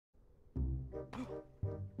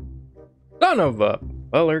Son of a...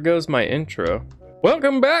 Well, there goes my intro.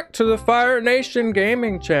 Welcome back to the Fire Nation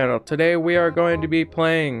Gaming channel. Today we are going to be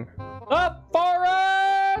playing The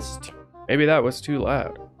Forest! Maybe that was too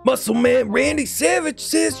loud. Muscle Man Randy Savage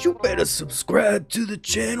says you better subscribe to the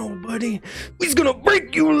channel, buddy. He's gonna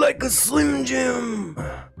break you like a Slim Jim.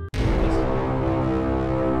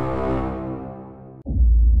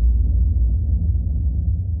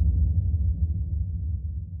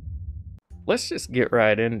 Let's just get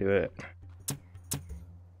right into it.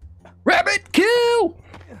 Rabbit kill!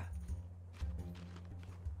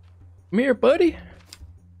 Come here, buddy.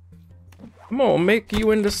 I'm gonna make you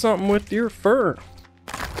into something with your fur.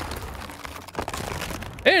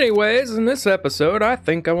 Anyways, in this episode, I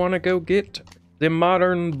think I want to go get the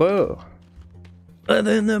modern bow.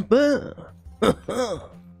 Modern bow.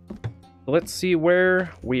 Let's see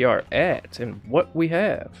where we are at and what we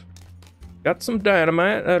have. Got some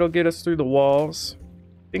dynamite that'll get us through the walls.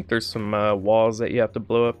 I think there's some walls that you have to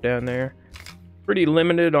blow up down there. Pretty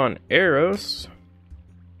limited on arrows.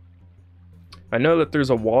 I know that there's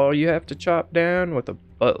a wall you have to chop down with a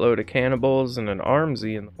buttload of cannibals and an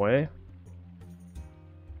armsy in the way.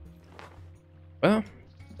 Well,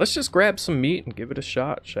 let's just grab some meat and give it a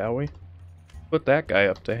shot, shall we? Put that guy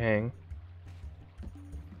up to hang.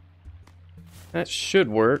 That should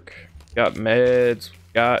work. Got meds,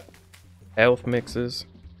 got health mixes.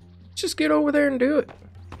 Just get over there and do it.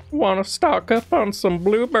 Want to stock up on some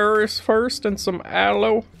blueberries first and some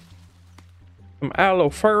aloe. Some aloe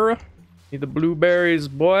vera. Need the blueberries,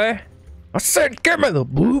 boy. I said, give me the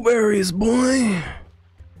blueberries, boy.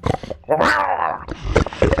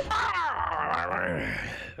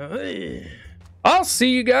 I'll see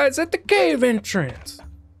you guys at the cave entrance.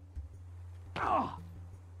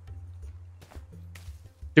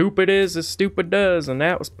 Stupid is as stupid does, and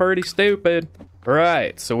that was pretty stupid.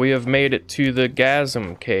 Right, so we have made it to the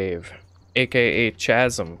Gasm Cave, aka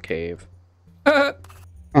Chasm Cave.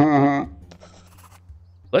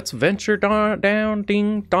 Let's venture down,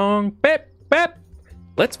 ding dong, bep, bep.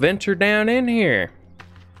 Let's venture down in here.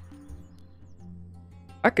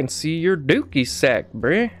 I can see your dookie sack,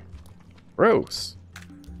 bruh. Gross.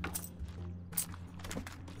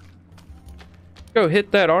 Go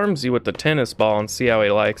hit that armsy with the tennis ball and see how he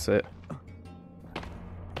likes it.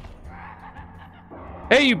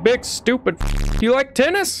 Hey, you big stupid f***. You like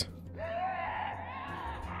tennis?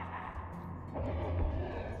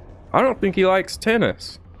 I don't think he likes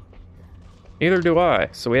tennis. Neither do I,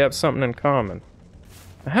 so we have something in common.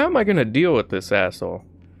 How am I gonna deal with this asshole?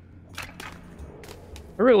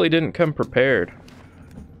 I really didn't come prepared.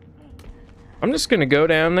 I'm just gonna go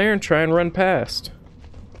down there and try and run past.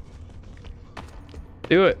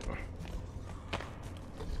 Do it.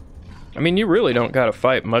 I mean, you really don't gotta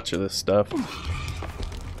fight much of this stuff.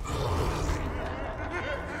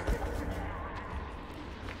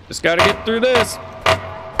 Just gotta get through this.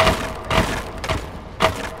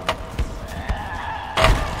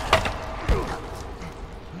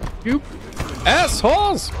 You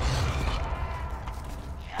assholes!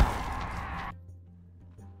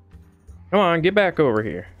 Come on, get back over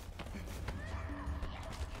here.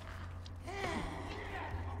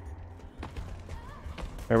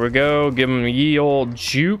 There we go. Give him a ye old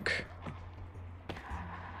juke.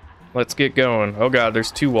 Let's get going. Oh god,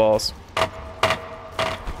 there's two walls.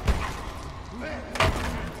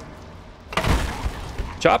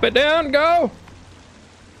 Chop it down, go!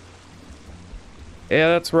 Yeah,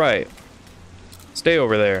 that's right. Stay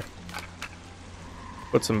over there.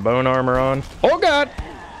 Put some bone armor on. Oh god!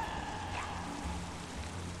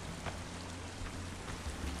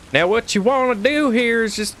 Now what you want to do here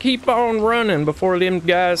is just keep on running before them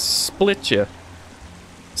guys split you.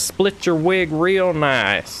 Split your wig real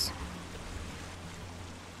nice.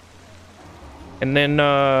 And then,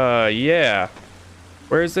 yeah.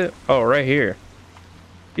 Where is it? Oh, right here.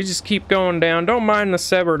 You just keep going down. Don't mind the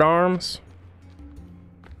severed arms.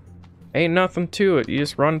 Ain't nothing to it. You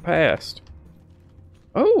just run past.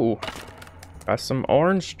 Oh. Got some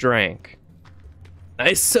orange drink.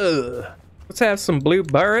 Nice, sir. Let's have some blue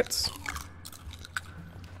barrets.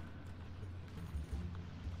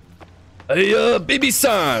 Hey, baby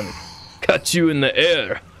son. Cut you in the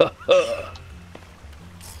air.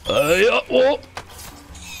 Oh.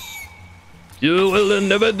 You will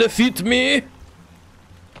never defeat me.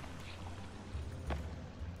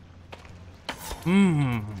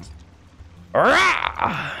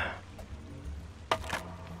 Rah!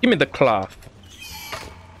 Give me the cloth.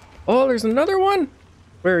 Oh, there's another one?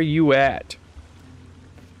 Where are you at?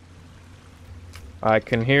 I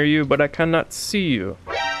can hear you, but I cannot see you.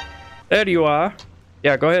 There you are.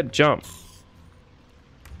 Yeah, go ahead, jump.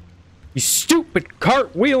 You stupid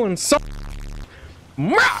cartwheeling son.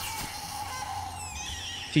 Mwah!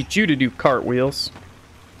 Teach you to do cartwheels.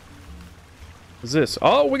 What's this?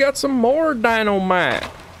 Oh, we got some more dynamite.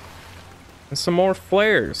 And some more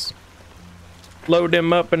flares. Load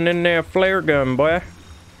them up and in there flare gun, boy.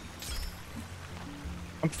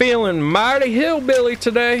 I'm feeling mighty hillbilly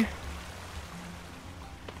today.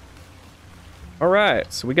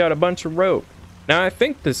 Alright, so we got a bunch of rope. Now I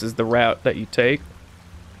think this is the route that you take.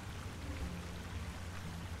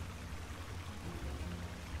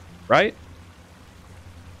 Right?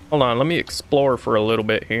 Hold on, let me explore for a little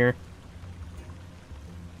bit here.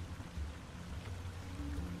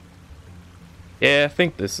 Yeah, I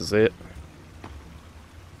think this is it.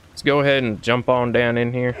 Let's go ahead and jump on down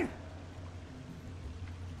in here.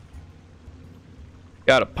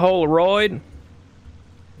 Got a Polaroid.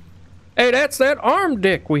 Hey, that's that arm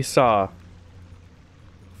dick we saw.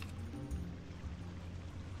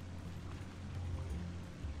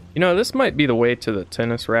 You know, this might be the way to the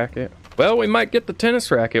tennis racket. Well, we might get the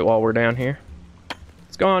tennis racket while we're down here.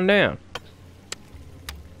 Let's go on down.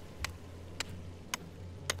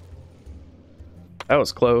 That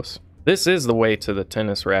was close. This is the way to the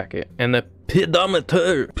tennis racket and the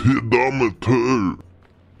pedometer. Because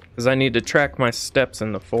I need to track my steps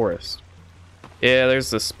in the forest. Yeah, there's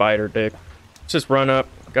the spider dick. Let's just run up.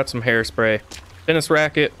 Got some hairspray. Tennis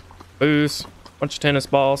racket. Booze. Bunch of tennis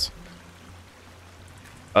balls.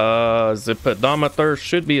 The pedometer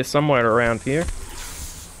should be somewhere around here.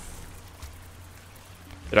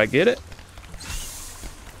 Did I get it?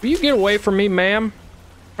 Will you get away from me, ma'am?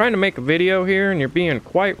 I'm trying to make a video here and you're being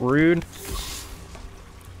quite rude.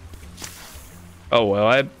 Oh well,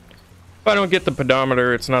 if I don't get the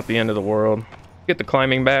pedometer, it's not the end of the world. Get the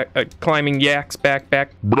climbing yaks back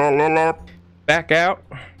out.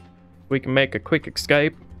 We can make a quick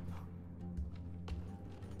escape.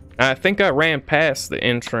 I think I ran past the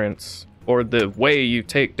entrance or the way you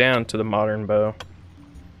take down to the modern bow.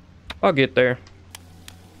 I'll get there.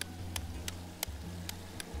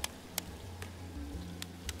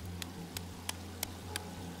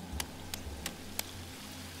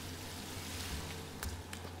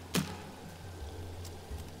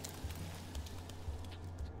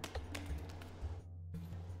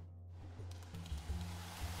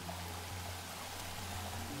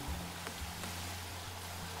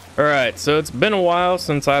 Alright, so it's been a while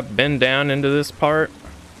since I've been down into this part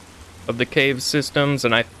of the cave systems,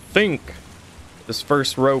 and I think this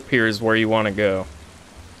first rope here is where you want to go.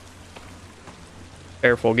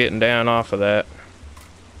 Careful getting down off of that.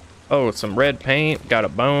 Oh, some red paint, got a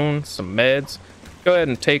bone, some meds. Go ahead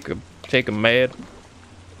and take a med.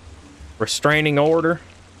 Restraining order.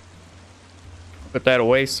 Put that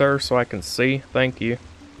away, sir, so I can see. Thank you.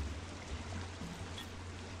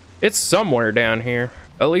 It's somewhere down here.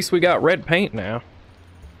 At least we got red paint now.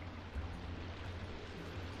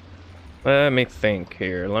 Let me think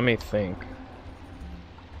here. Let me think.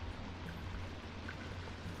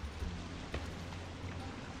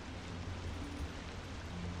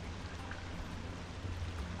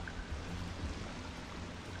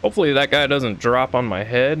 Hopefully that guy doesn't drop on my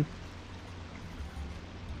head.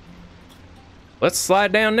 Let's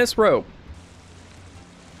slide down this rope.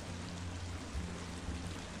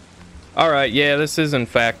 Alright, yeah, this is in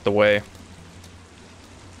fact the way.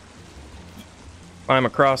 Climb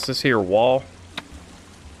across this here wall.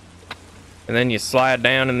 And then you slide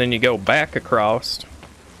down and then you go back across.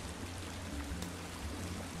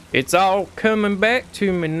 It's all coming back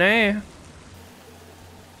to me now.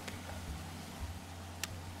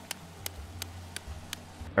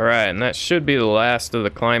 Alright, and that should be the last of the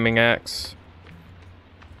climbing acts.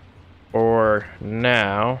 For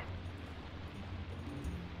now.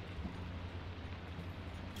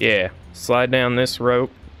 Yeah, slide down this rope.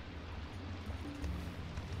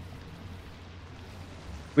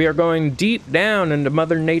 We are going deep down into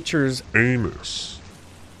Mother Nature's anus.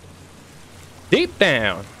 Deep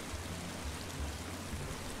down.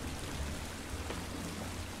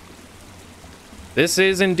 This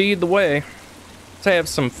is indeed the way. Let's have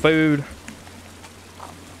some food.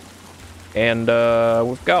 And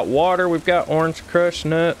we've got water, we've got orange crush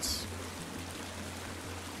nuts.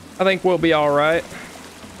 I think we'll be alright.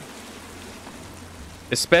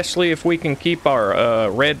 Especially if we can keep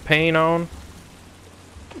our red paint on.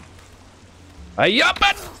 You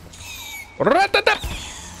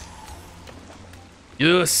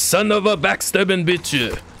son of a backstabbing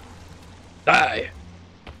bitch. Die.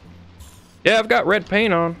 Yeah, I've got red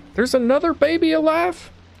paint on. There's another baby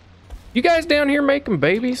alive? You guys down here making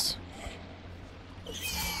babies?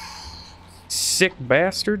 Sick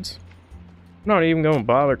bastards. I'm not even gonna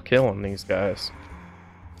bother killing these guys.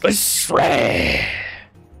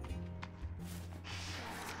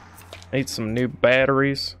 Need some new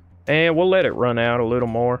batteries. And we'll let it run out a little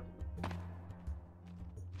more.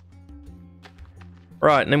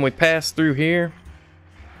 Right, and then we pass through here.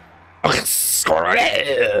 Is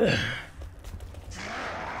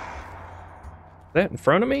that in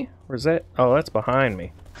front of me? Or is that... Oh, that's behind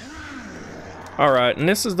me. Alright, and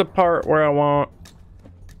this is the part where I want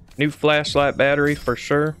new flashlight battery for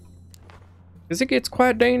sure. Because it gets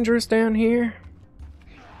quite dangerous down here.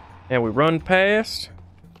 And we run past.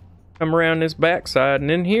 Come around this backside, and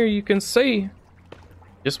in here you can see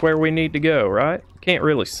just where we need to go, right? Can't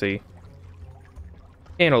really see.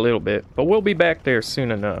 Can a little bit, but we'll be back there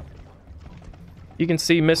soon enough. You can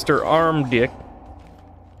see Mr. Arm Dick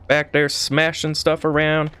back there smashing stuff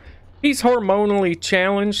around. He's hormonally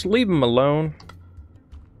challenged. Leave him alone.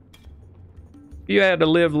 If you had to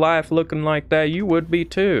live life looking like that, you would be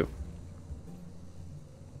too.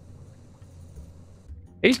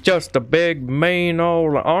 He's just a big, mean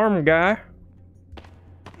old arm guy.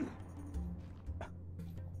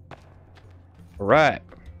 Right.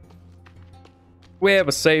 We have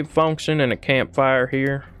a save function and a campfire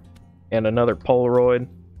here. And another Polaroid.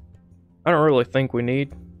 I don't really think we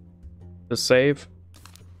need to save.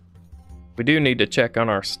 We do need to check on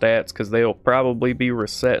our stats because they'll probably be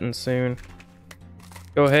resetting soon.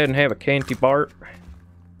 Go ahead and have a candy Bart.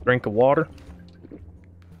 Drink of water.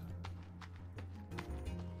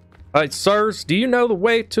 Alright, sirs, do you know the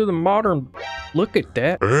way to the modern... Look at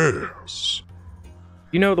that. Yes.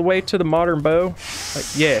 You know the way to the modern bow?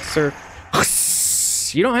 Yeah, sir.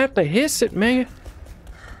 You don't have to hiss it, man.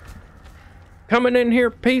 Coming in here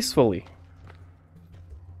peacefully.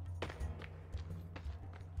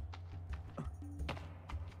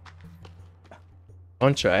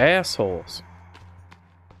 Bunch of assholes.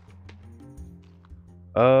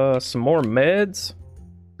 Some more meds.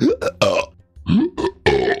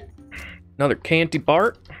 Another candy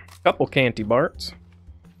Bart. Couple candy Barts.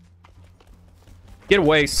 Get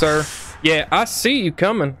away, sir. Yeah, I see you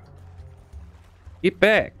coming. Get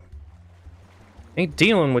back. Ain't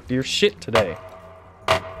dealing with your shit today.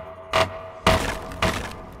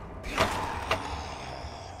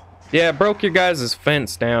 Yeah, I broke your guys'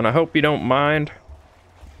 fence down. I hope you don't mind.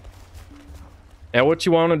 Now what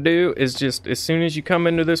you want to do is just, as soon as you come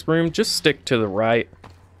into this room, just stick to the right.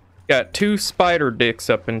 Got 2 spider dicks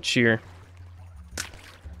up in cheer.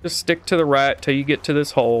 Just stick to the right till you get to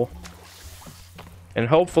this hole. And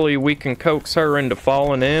hopefully we can coax her into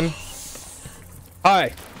falling in.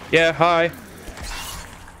 Hi. Yeah, hi.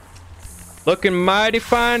 Looking mighty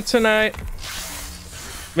fine tonight,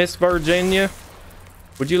 Miss Virginia.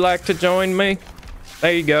 Would you like to join me?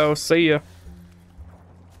 There you go. See ya.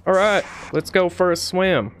 Alright, let's go for a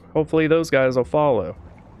swim. Hopefully those guys will follow.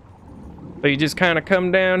 So you just kind of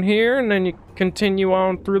come down here and then you continue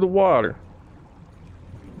on through the water.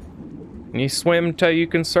 And you swim until you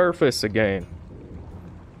can surface again.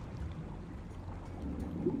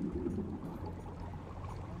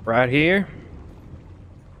 Right here.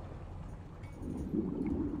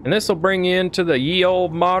 And this will bring you into the ye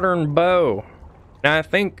old modern bow. Now I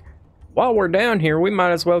think while we're down here, we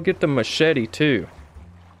might as well get the machete too.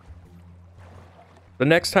 The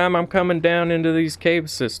next time I'm coming down into these cave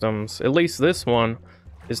systems, at least this one,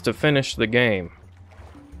 is to finish the game.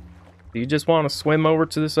 You just want to swim over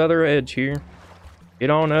to this other edge here. Get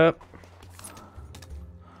on up.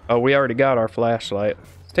 Oh, we already got our flashlight.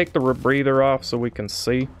 Let's take the rebreather off so we can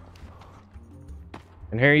see.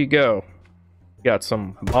 And here you go. Got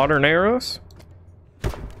some modern arrows.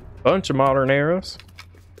 Bunch of modern arrows.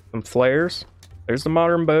 Some flares. There's the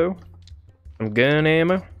modern bow. Some gun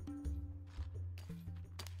ammo.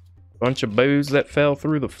 Bunch of booze that fell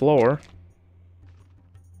through the floor.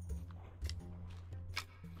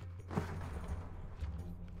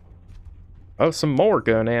 Oh, some more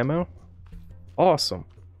gun ammo. Awesome.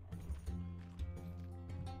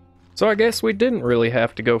 So I guess we didn't really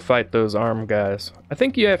have to go fight those armed guys. I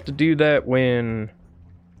think you have to do that when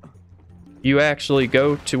you actually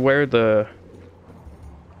go to where the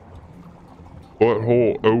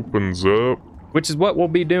butthole opens up. Which is what we'll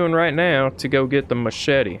be doing right now to go get the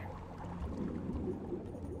machete.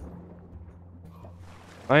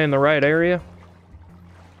 Am I in the right area?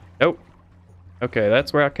 Nope. Okay,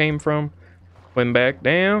 that's where I came from. Went back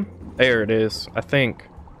down. There it is, I think.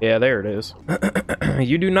 Yeah, there it is.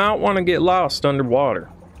 You do not want to get lost underwater.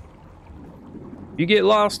 If you get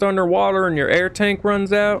lost underwater and your air tank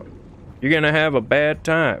runs out, you're gonna have a bad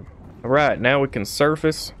time. Alright, now we can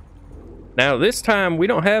surface. Now this time we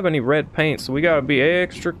don't have any red paint, so we gotta be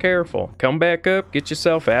extra careful. Come back up, get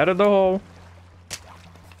yourself out of the hole.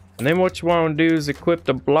 And then what you want to do is equip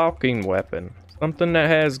the blocking weapon. Something that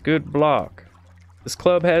has good block. This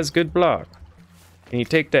club has good block. And you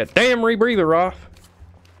take that damn rebreather off.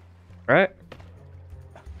 Right?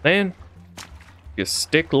 Then you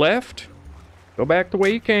stick left. Go back the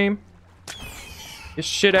way you came. Get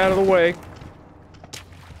shit out of the way.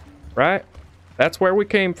 Right? That's where we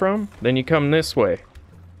came from. Then you come this way.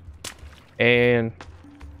 And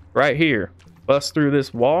right here. Bust through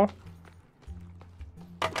this wall.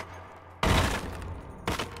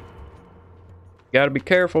 Gotta be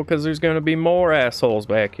careful because there's gonna be more assholes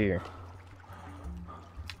back here.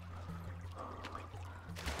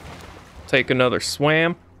 Take another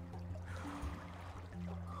swam.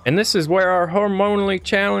 And this is where our hormonally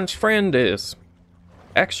challenged friend is.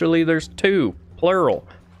 Actually, there's two, plural,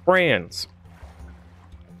 friends.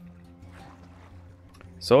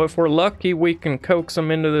 So if we're lucky, we can coax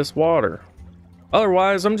them into this water.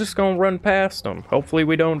 Otherwise, I'm just gonna run past them. Hopefully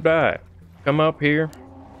we don't die. Come up here.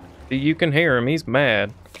 You can hear him, he's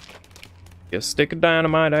mad. Get a stick of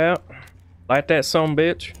dynamite out. Light that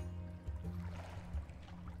sumbitch.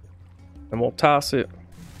 And we'll toss it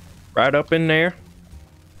right up in there.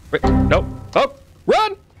 Nope. Oh,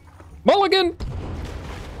 run! Mulligan!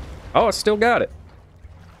 Oh, I still got it.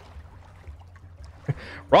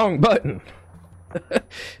 Wrong button.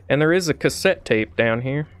 And there is a cassette tape down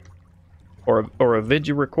here. Or a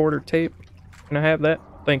video recorder tape. Can I have that?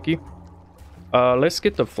 Thank you. Let's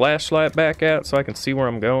get the flashlight back out so I can see where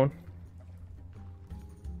I'm going.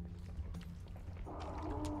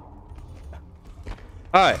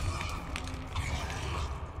 Hi.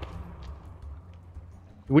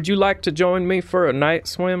 Would you like to join me for a night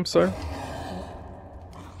swim, sir?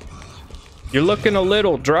 You're looking a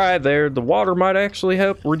little dry there. The water might actually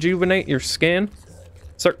help rejuvenate your skin.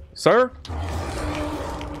 Sir? Sir?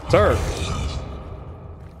 Sir?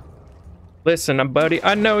 Listen, buddy,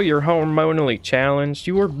 I know you're hormonally challenged.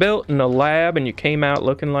 You were built in a lab and you came out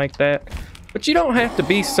looking like that. But you don't have to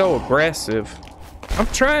be so aggressive. I'm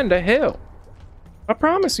trying to help. I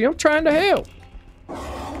promise you, I'm trying to help.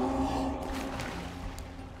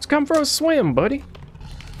 Just come for a swim, buddy.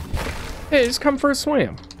 Hey, just come for a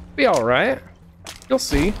swim. Be alright. You'll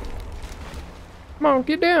see. Come on,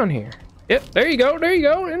 get down here. Yep, there you go, there you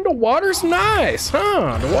go. And the water's nice,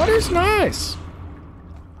 huh? The water's nice.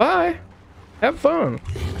 Bye. Have fun.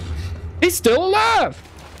 He's still alive.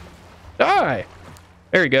 Die.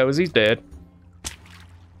 There he goes, he's dead.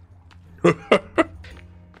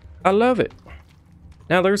 I love it.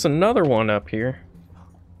 Now there's another one up here.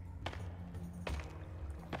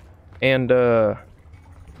 And,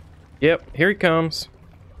 yep, here he comes.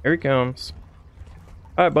 Here he comes.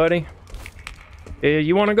 Hi, buddy. Yeah,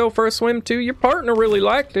 you want to go for a swim too? Your partner really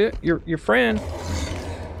liked it. Your friend.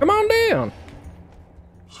 Come on down.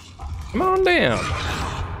 Come on down.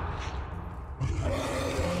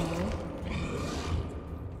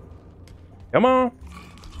 Come on.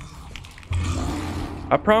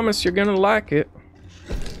 I promise you're gonna like it.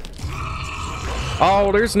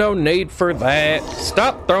 Oh, there's no need for that.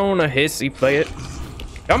 Stop throwing a hissy fit.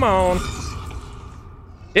 Come on.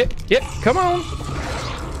 Yep, come on.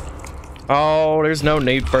 Oh, there's no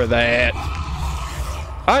need for that.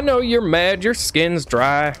 I know you're mad, your skin's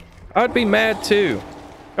dry. I'd be mad too.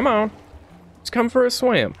 Come on. Just come for a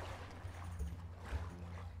swim.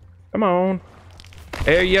 Come on.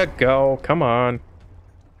 There you go. Come on.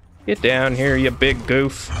 Get down here, you big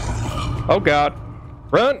goof. Oh, God.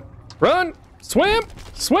 Run. Run. Swim.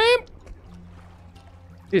 Swim.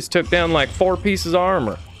 He just took down like 4 pieces of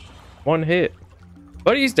armor. One hit.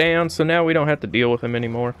 But he's down, so now we don't have to deal with him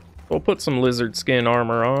anymore. We'll put some lizard skin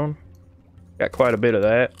armor on. Got quite a bit of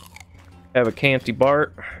that. Have a Canty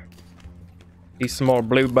Bart. Need some more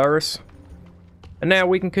blue bursts. And now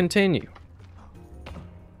we can continue.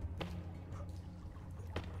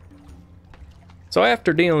 So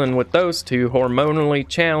after dealing with those two hormonally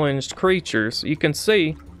challenged creatures, you can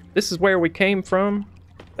see this is where we came from.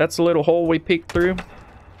 That's a little hole we peeked through.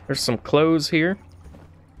 There's some clothes here.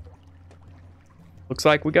 Looks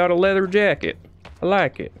like we got a leather jacket. I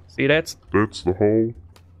like it. See, that's the hole.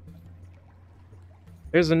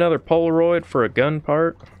 There's another Polaroid for a gun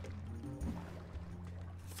part.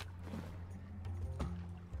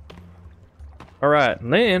 Alright,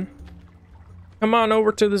 and then come on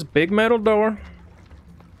over to this big metal door.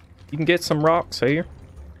 You can get some rocks here.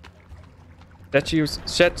 Set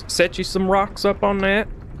you some rocks up on that.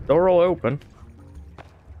 Door will open.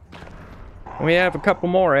 We have a couple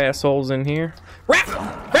more assholes in here.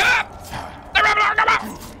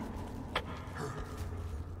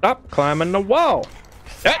 Stop climbing the wall.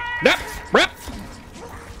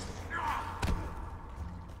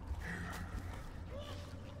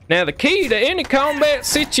 Now the key to any combat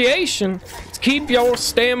situation is keep your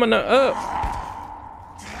stamina up.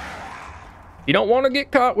 You don't want to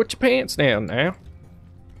get caught with your pants down now.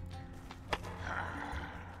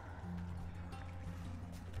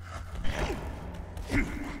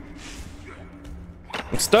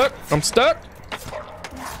 I'm stuck. I'm stuck.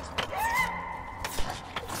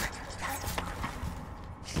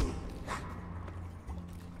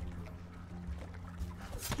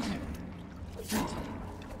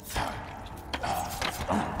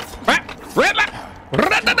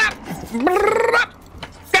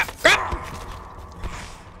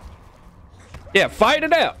 Yeah, fight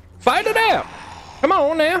it out. Fight it out. Come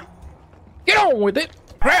on now. Get on with it.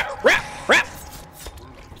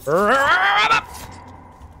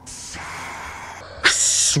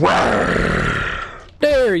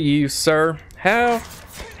 Dare you, sir? How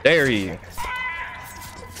dare you?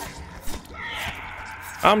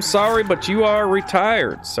 I'm sorry, but you are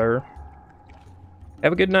retired, sir.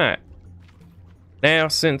 Have a good night. Now,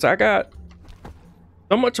 since I got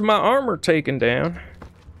so much of my armor taken down,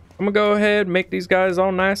 I'm gonna go ahead and make these guys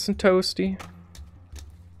all nice and toasty.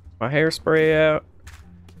 My hairspray out.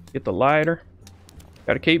 Get the lighter.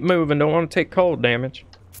 Gotta keep moving, don't want to take cold damage.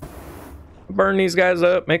 Burn these guys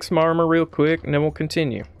up, make some armor real quick, and then we'll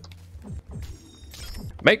continue.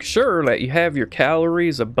 Make sure that you have your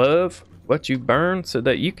calories above what you burn so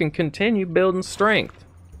that you can continue building strength.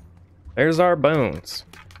 There's our bones.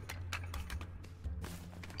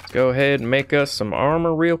 Let's go ahead and make us some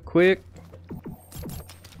armor real quick.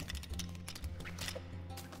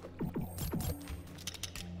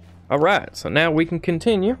 Alright, so now we can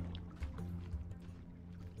continue.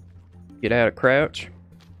 Get out of crouch.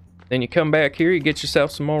 Then you come back here, you get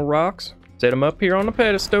yourself some more rocks. Set them up here on the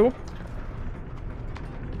pedestal.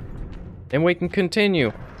 Then we can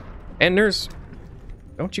continue. And there's...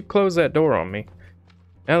 Don't you close that door on me.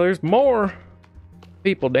 Now there's more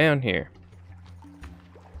people down here.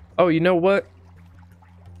 Oh, you know what?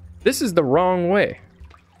 This is the wrong way.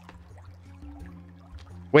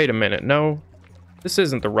 Wait a minute, no. This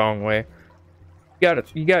isn't the wrong way.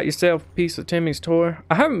 You got yourself a piece of Timmy's toy.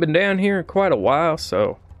 I haven't been down here in quite a while,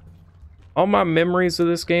 so all my memories of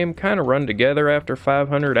this game kind of run together after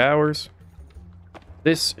 500 hours.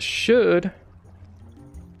 This should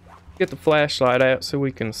get the flashlight out so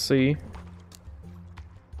we can see.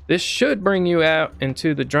 This should bring you out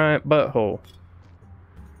into the giant butthole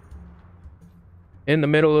in the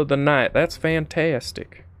middle of the night. That's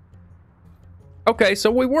fantastic. Okay,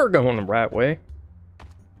 so we were going the right way.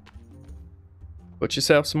 Put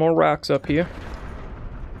yourself some more rocks up here.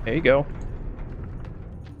 There you go.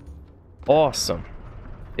 Awesome.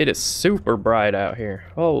 It is super bright out here.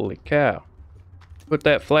 Holy cow. Put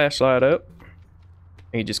that flashlight up.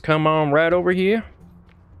 And you just come on right over here.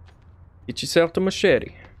 Get yourself the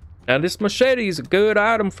machete. Now this machete is a good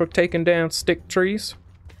item for taking down stick trees.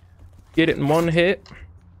 Get it in one hit.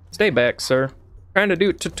 Stay back, sir. Trying to do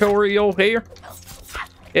a tutorial here.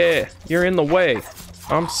 Yeah, you're in the way.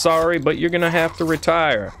 I'm sorry, but you're gonna have to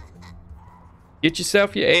retire. Get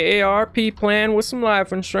yourself your AARP plan with some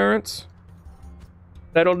life insurance.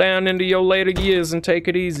 Settle down into your later years and take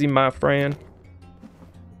it easy, my friend.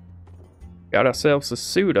 Got ourselves a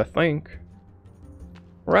suit, I think.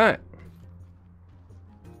 Right.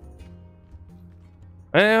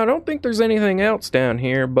 Now, I don't think there's anything else down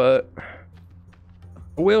here, but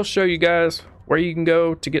I will show you guys where you can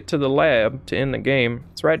go to get to the lab to end the game.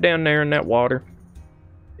 It's right down there in that water.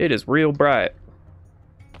 It is real bright.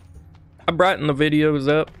 I brighten the videos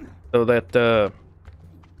up so that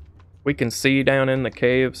we can see down in the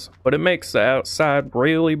caves, but it makes the outside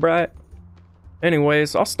really bright.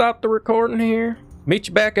 Anyways, I'll stop the recording here. Meet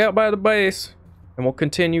you back out by the base, and we'll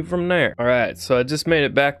continue from there. Alright, so I just made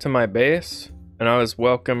it back to my base, and I was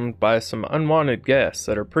welcomed by some unwanted guests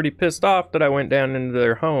that are pretty pissed off that I went down into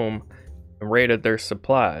their home and raided their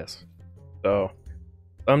supplies. So,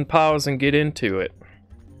 unpause and get into it.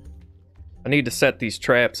 I need to set these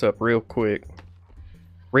traps up real quick.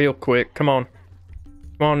 Real quick, come on.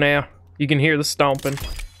 Come on now. You can hear the stomping.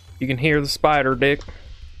 You can hear the spider dick.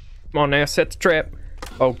 Come on now, set the trap.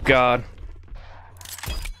 Oh god.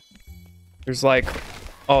 There's like...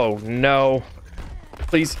 Oh no.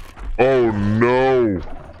 Please. Oh no.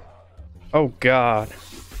 Oh god.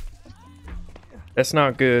 That's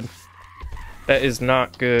not good. That is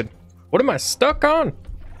not good. What am I stuck on?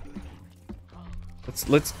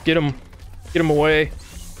 Let's get him. Get him away.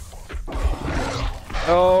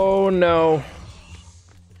 Oh no.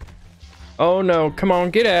 Oh no, come on,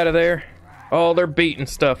 get out of there. Oh, they're beating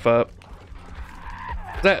stuff up.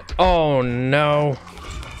 Oh no.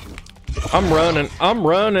 I'm running, I'm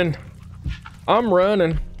running. I'm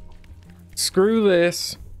running. Screw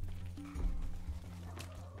this.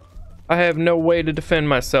 I have no way to defend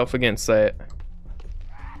myself against that.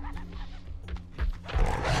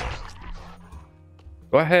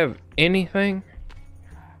 Do I have anything?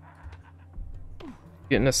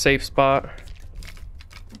 Get in a safe spot.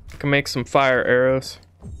 I can make some fire arrows.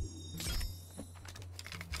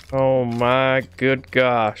 Oh my good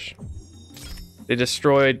gosh. They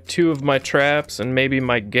destroyed 2 of my traps and maybe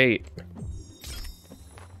my gate.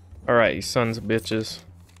 Alright, you sons of bitches.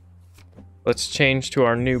 Let's change to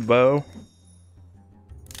our new bow.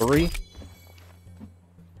 3.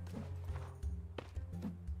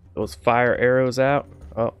 Those fire arrows out.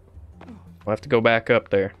 Oh, we'll have to go back up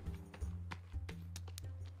there.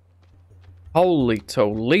 Holy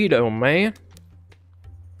Toledo, man.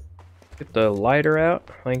 Get the lighter out.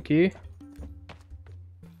 Thank you.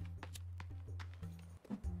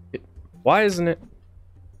 Why isn't it?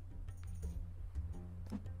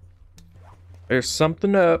 There's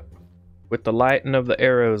something up with the lighting of the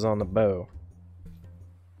arrows on the bow.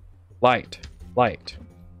 Light. Light.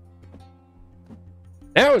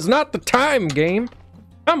 Now is not the time, game.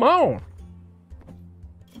 Come on.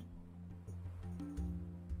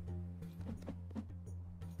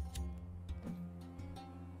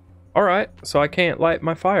 Alright, so I can't light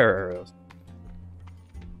my fire arrows.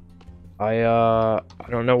 I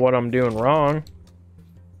don't know what I'm doing wrong.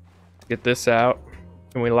 Get this out.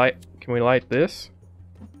 Can we light this?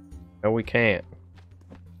 No, we can't.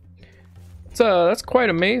 That's quite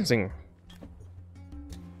amazing.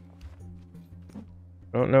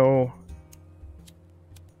 I don't know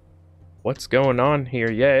what's going on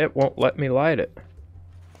here. Yeah, it won't let me light it.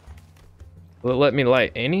 Will it let me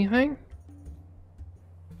light anything?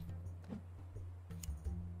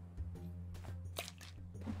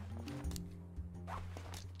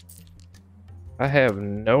 I have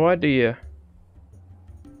no idea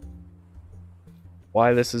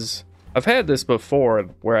why this is. I've had this before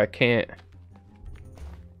where I can't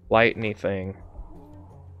light anything.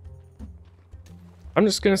 I'm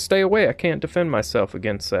just gonna stay away. I can't defend myself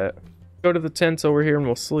against that. Go to the tents over here and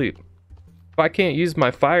we'll sleep. If I can't use my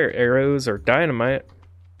fire arrows or dynamite,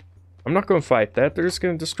 I'm not gonna fight that. They're just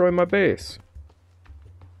gonna destroy my base.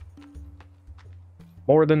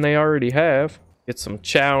 More than they already have. Get some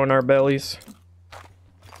chow in our bellies.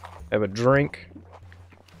 Have a drink.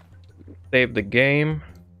 Save the game.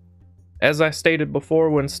 As I stated before,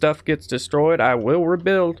 when stuff gets destroyed, I will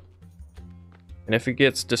rebuild. And if it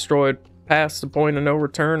gets destroyed past the point of no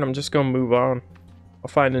return, I'm just gonna move on. I'll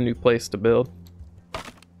find a new place to build.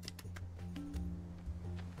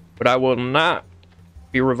 But I will not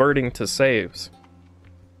be reverting to saves.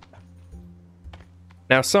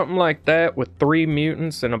 Now something like that with 3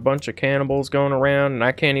 mutants and a bunch of cannibals going around and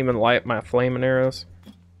I can't even light my flaming arrows.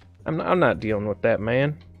 I'm not dealing with that,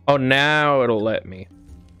 man. Oh, now it'll let me.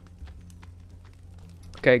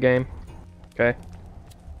 Okay, game. Okay.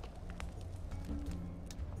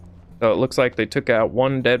 So it looks like they took out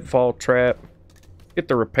 1 deadfall trap. Get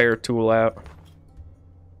the repair tool out.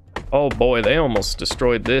 Oh boy, they almost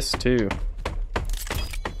destroyed this too.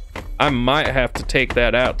 I might have to take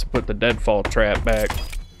that out to put the deadfall trap back.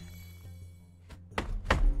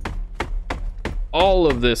 All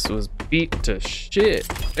of this was beat to shit.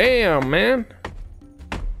 Damn, man.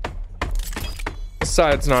 This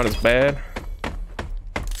side's not as bad.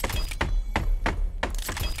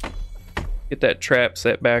 Get that trap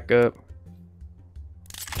set back up.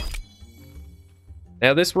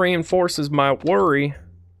 Now this reinforces my worry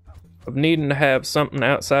of needing to have something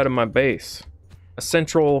outside of my base. A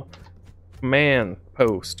central command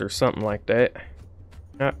post or something like that.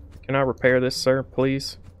 Can I repair this, sir,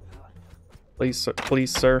 please?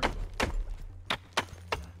 Please, sir.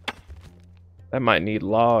 That might need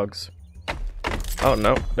logs. Oh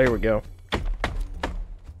no, there we go.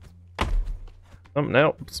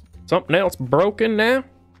 Something else broken now?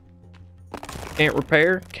 Can't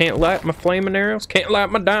repair, can't light my flaming arrows, can't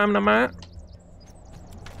light my dynamite.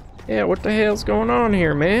 Yeah, what the hell's going on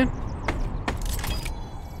here, man?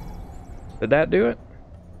 Did that do it?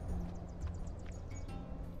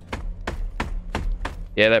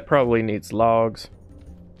 Yeah, that probably needs logs.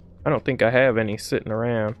 I don't think I have any sitting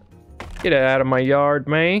around. Get it out of my yard,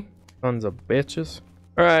 man. Sons of bitches.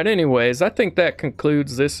 Alright, anyways, I think that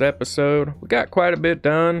concludes this episode. We got quite a bit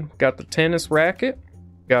done. Got the tennis racket.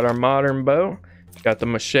 Got our modern bow. Got the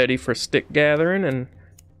machete for stick gathering. And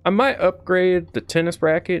I might upgrade the tennis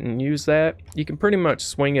racket and use that. You can pretty much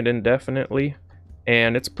swing it indefinitely.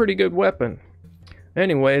 And it's a pretty good weapon.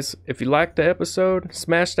 Anyways, if you liked the episode,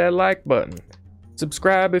 smash that like button.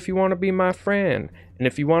 Subscribe if you want to be my friend. And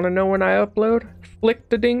if you want to know when I upload, flick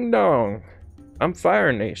the ding dong. I'm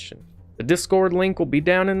Fire Nation. The Discord link will be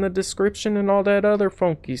down in the description and all that other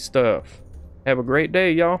funky stuff. Have a great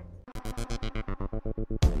day, y'all.